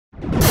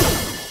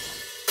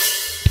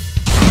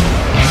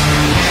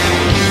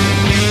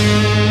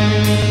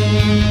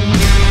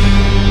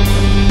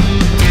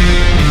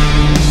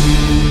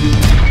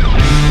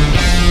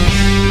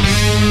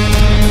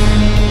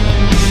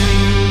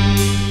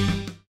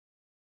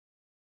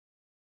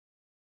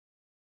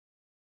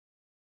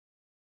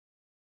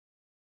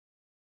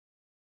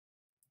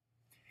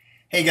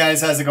Hey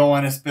guys, how's it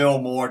going? It's Bill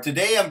Moore.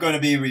 Today I'm going to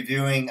be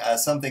reviewing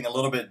something a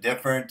little bit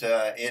different.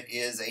 It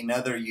is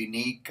another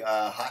unique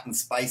hot and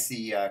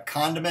spicy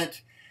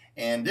condiment,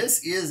 and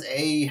this is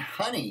a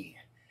honey.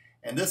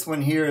 And this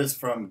one here is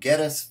from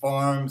Geddes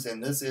Farms,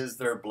 and this is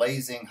their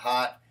blazing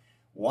hot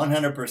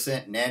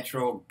 100%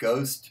 natural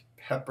ghost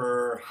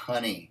pepper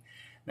honey.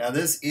 Now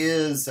this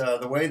is,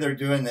 the way they're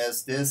doing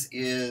this, they've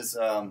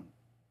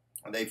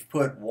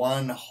put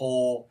one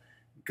whole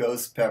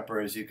ghost pepper,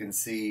 as you can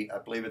see. I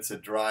believe it's a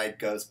dried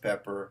ghost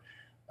pepper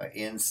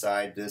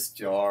inside this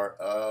jar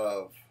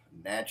of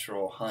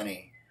natural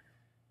honey.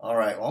 All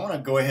right, well, I want to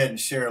go ahead and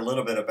share a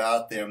little bit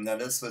about them. Now,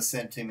 this was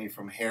sent to me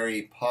from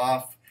Harry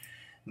Poff.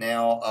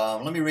 Now,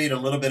 let me read a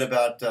little bit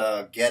about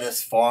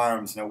Geddes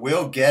Farms. Now,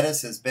 Will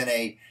Geddes has been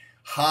a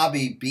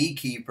hobby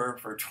beekeeper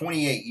for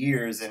 28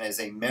 years and is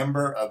a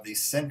member of the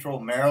Central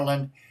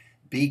Maryland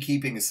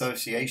Beekeeping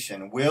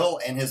Association. Will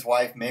and his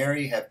wife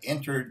Mary have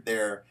entered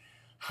their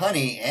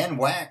honey and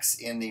wax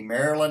in the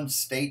Maryland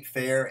State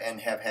Fair and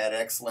have had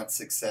excellent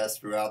success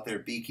throughout their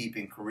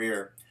beekeeping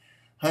career.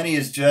 Honey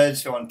is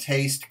judged on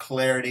taste,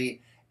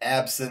 clarity,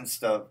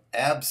 absence of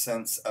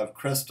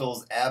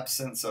crystals,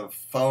 absence of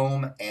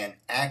foam, and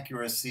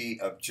accuracy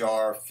of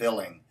jar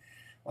filling.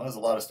 Well, there's a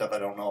lot of stuff I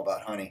don't know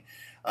about honey.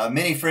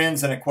 Many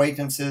friends and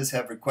acquaintances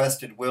have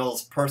requested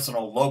Will's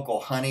personal local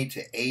honey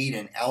to aid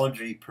in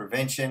allergy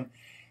prevention,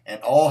 and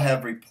all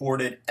have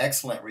reported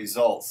excellent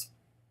results.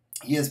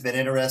 He has been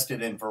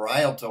interested in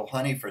varietal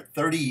honey for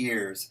 30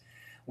 years.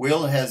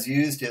 Will has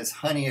used his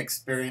honey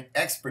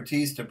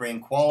expertise to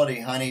bring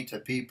quality honey to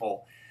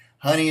people.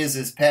 Honey is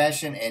his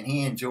passion, and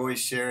he enjoys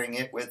sharing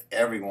it with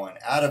everyone.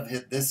 Out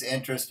of this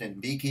interest in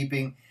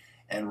beekeeping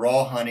and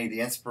raw honey,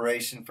 the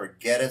inspiration for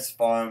Geddes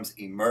Farms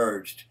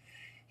emerged.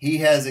 He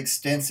has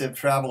extensive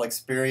travel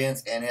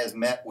experience and has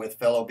met with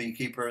fellow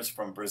beekeepers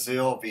from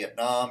Brazil,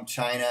 Vietnam,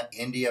 China,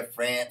 India,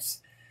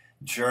 France,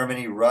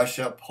 Germany,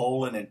 Russia,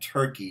 Poland, and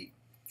Turkey.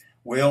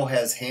 Will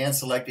has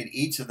hand-selected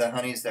each of the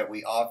honeys that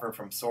we offer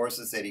from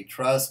sources that he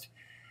trusts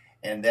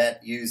and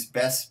that use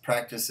best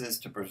practices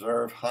to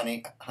preserve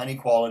honey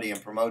quality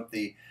and promote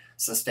the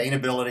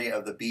sustainability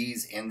of the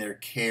bees in their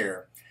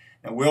care.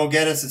 Now, Will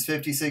Geddes is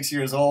 56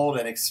 years old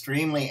and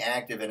extremely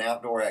active in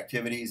outdoor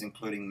activities,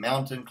 including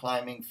mountain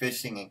climbing,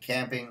 fishing, and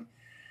camping.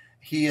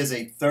 He is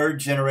a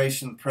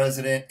third-generation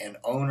president and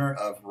owner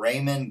of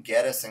Raymond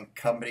Geddes and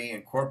Company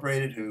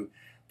Incorporated, who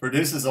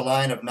produces a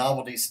line of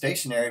novelty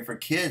stationery for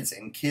kids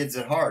and kids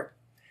at heart.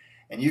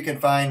 And you can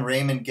find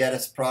Raymond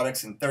Geddes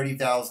products in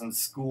 30,000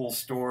 school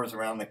stores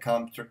around the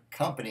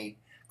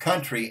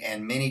country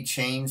and many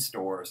chain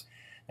stores.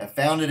 Now,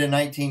 founded in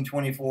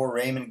 1924,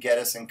 Raymond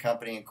Geddes and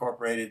Company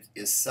Incorporated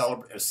is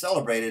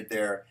celebrated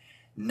their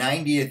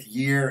 90th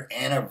year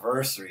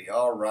anniversary.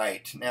 All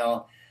right.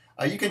 Now,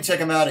 you can check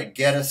them out at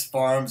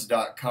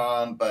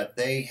geddesfarms.com, but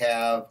they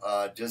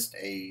have just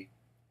a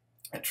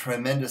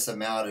tremendous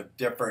amount of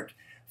different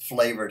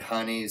flavored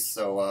honeys.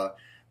 So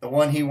the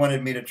one he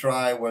wanted me to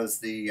try was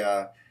the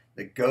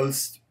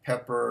ghost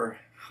pepper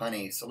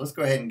honey. So let's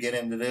go ahead and get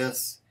into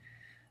this.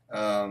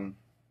 I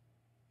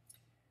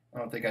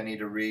don't think I need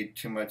to read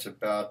too much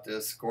about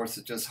this. Of course,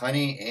 it's just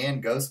honey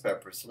and ghost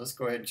pepper. So let's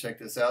go ahead and check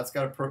this out. It's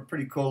got a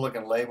pretty cool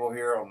looking label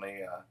here on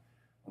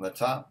the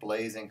top: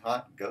 blazing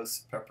hot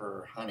ghost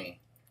pepper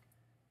honey.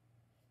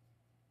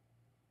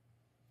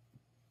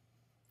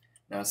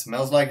 Now it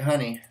smells like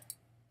honey,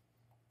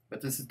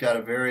 but this has got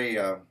a very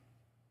a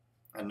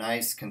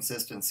nice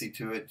consistency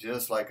to it,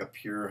 just like a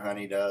pure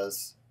honey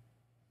does.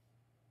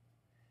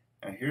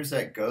 Now here's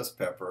that ghost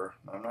pepper.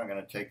 I'm not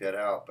going to take that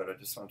out, but I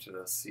just want you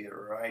to see it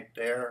right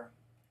there.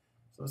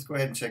 So let's go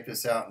ahead and check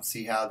this out and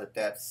see how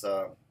that's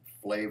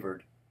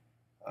flavored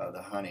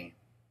the honey.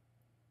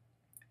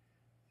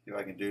 See if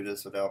I can do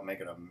this without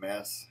making a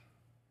mess.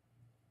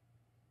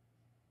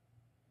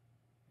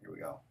 Here we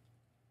go.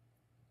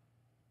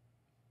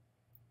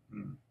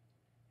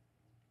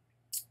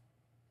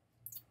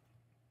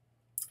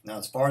 Now,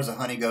 as far as the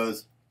honey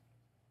goes,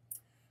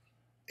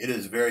 it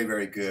is very,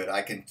 very good.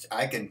 I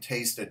can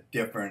taste a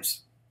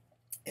difference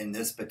in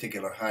this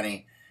particular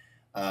honey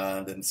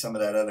than some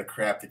of that other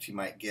crap that you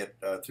might get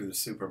through the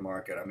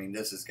supermarket. I mean,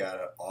 this has got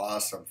an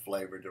awesome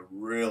flavor, a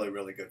really,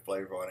 really good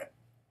flavor on it.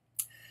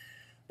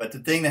 But the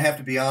thing to have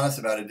to be honest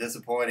about it,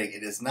 disappointing,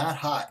 it is not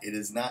hot. It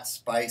is not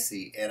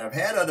spicy. And I've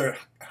had other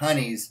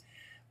honeys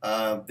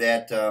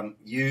that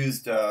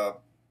used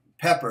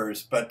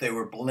peppers, but they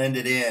were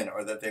blended in,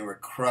 or that they were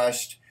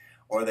crushed,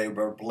 or they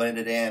were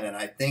blended in. And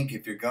I think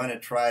if you're going to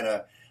try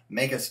to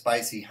make a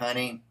spicy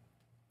honey,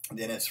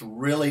 then it's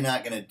really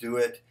not going to do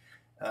it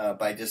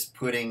by just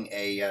putting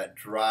a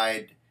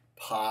dried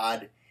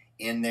pod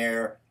in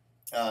there.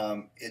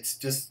 It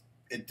just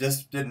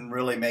didn't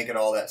really make it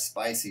all that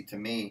spicy to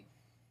me.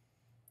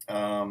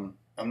 I'm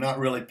not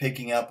really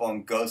picking up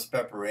on ghost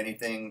pepper or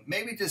anything.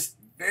 Maybe just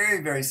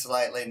very, very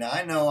slightly. Now,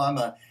 I know I'm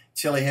a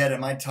chili head and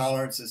my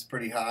tolerance is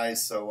pretty high,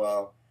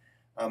 so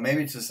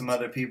maybe to some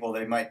other people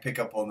they might pick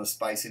up on the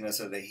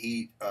spiciness or the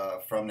heat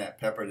from that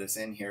pepper that's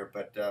in here,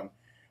 but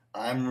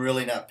I'm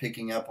really not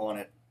picking up on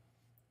it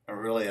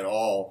really at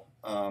all.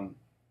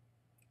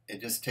 It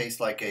just tastes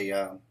like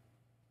a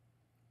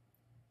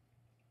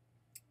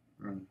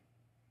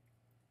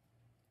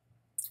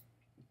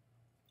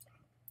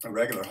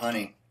regular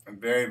honey.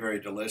 Very, very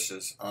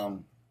delicious.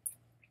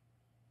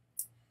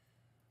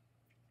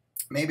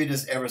 Maybe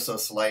just ever so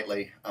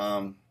slightly.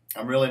 I'm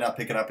really not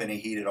picking up any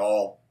heat at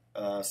all.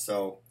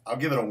 So I'll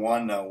give it a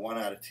 1 though, 1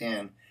 out of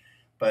 10.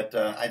 But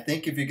I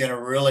think if you're going to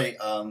really,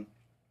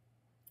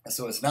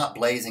 so it's not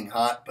blazing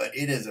hot, but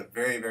it is a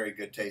very, very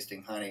good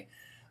tasting honey.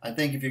 I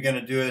think if you're going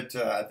to do it,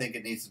 I think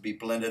it needs to be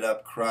blended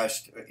up,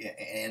 crushed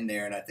in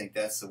there, and I think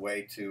that's the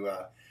way to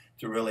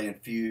really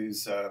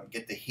infuse,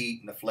 get the heat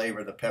and the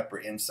flavor of the pepper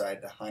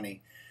inside the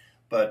honey.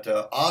 But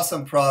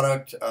awesome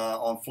product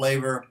on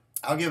flavor.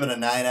 I'll give it a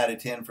 9 out of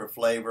 10 for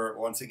flavor.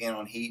 Once again,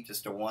 on heat,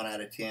 just a 1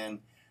 out of 10.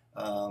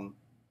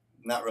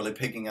 Not really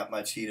picking up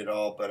much heat at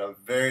all, but a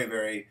very,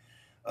 very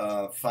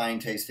fine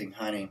tasting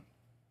honey.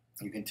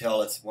 You can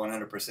tell it's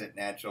 100%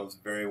 natural. It's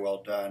very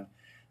well done.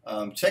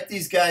 Check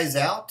these guys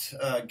out.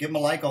 Give them a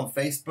like on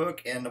Facebook,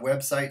 and the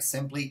website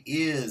simply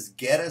is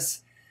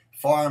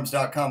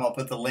GeddesFarms.com. I'll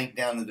put the link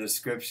down in the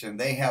description.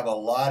 They have a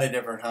lot of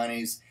different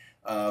honeys,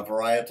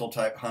 varietal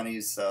type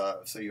honeys,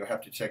 so you'll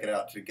have to check it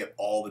out to get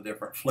all the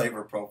different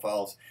flavor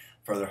profiles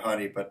for their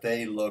honey, but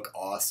they look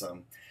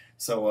awesome.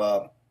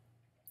 So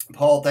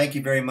Paul, thank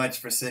you very much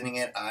for sending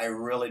it. I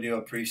really do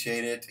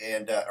appreciate it.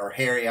 And or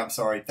Harry, I'm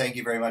sorry. Thank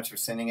you very much for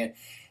sending it.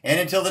 And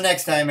until the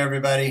next time,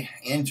 everybody,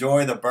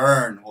 enjoy the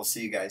burn. We'll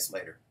see you guys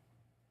later.